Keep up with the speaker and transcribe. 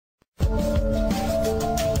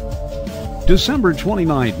December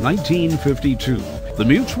 29, 1952. The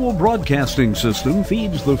Mutual Broadcasting System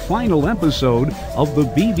feeds the final episode of the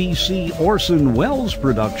BBC Orson Welles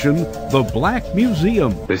production, The Black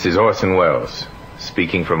Museum. This is Orson Welles,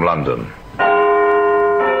 speaking from London.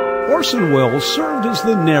 Orson Welles served as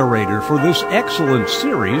the narrator for this excellent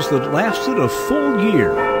series that lasted a full year.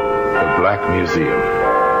 The Black Museum.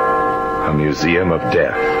 A museum of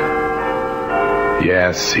death.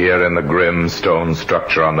 Yes, here in the grim stone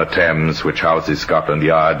structure on the Thames, which houses Scotland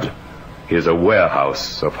Yard, is a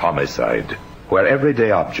warehouse of homicide, where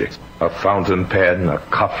everyday objects, a fountain pen, a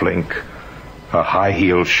cufflink, a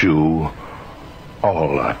high-heeled shoe,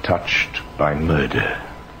 all are touched by murder.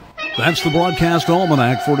 That's the Broadcast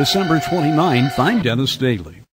Almanac for December 29th. I'm Dennis Daly.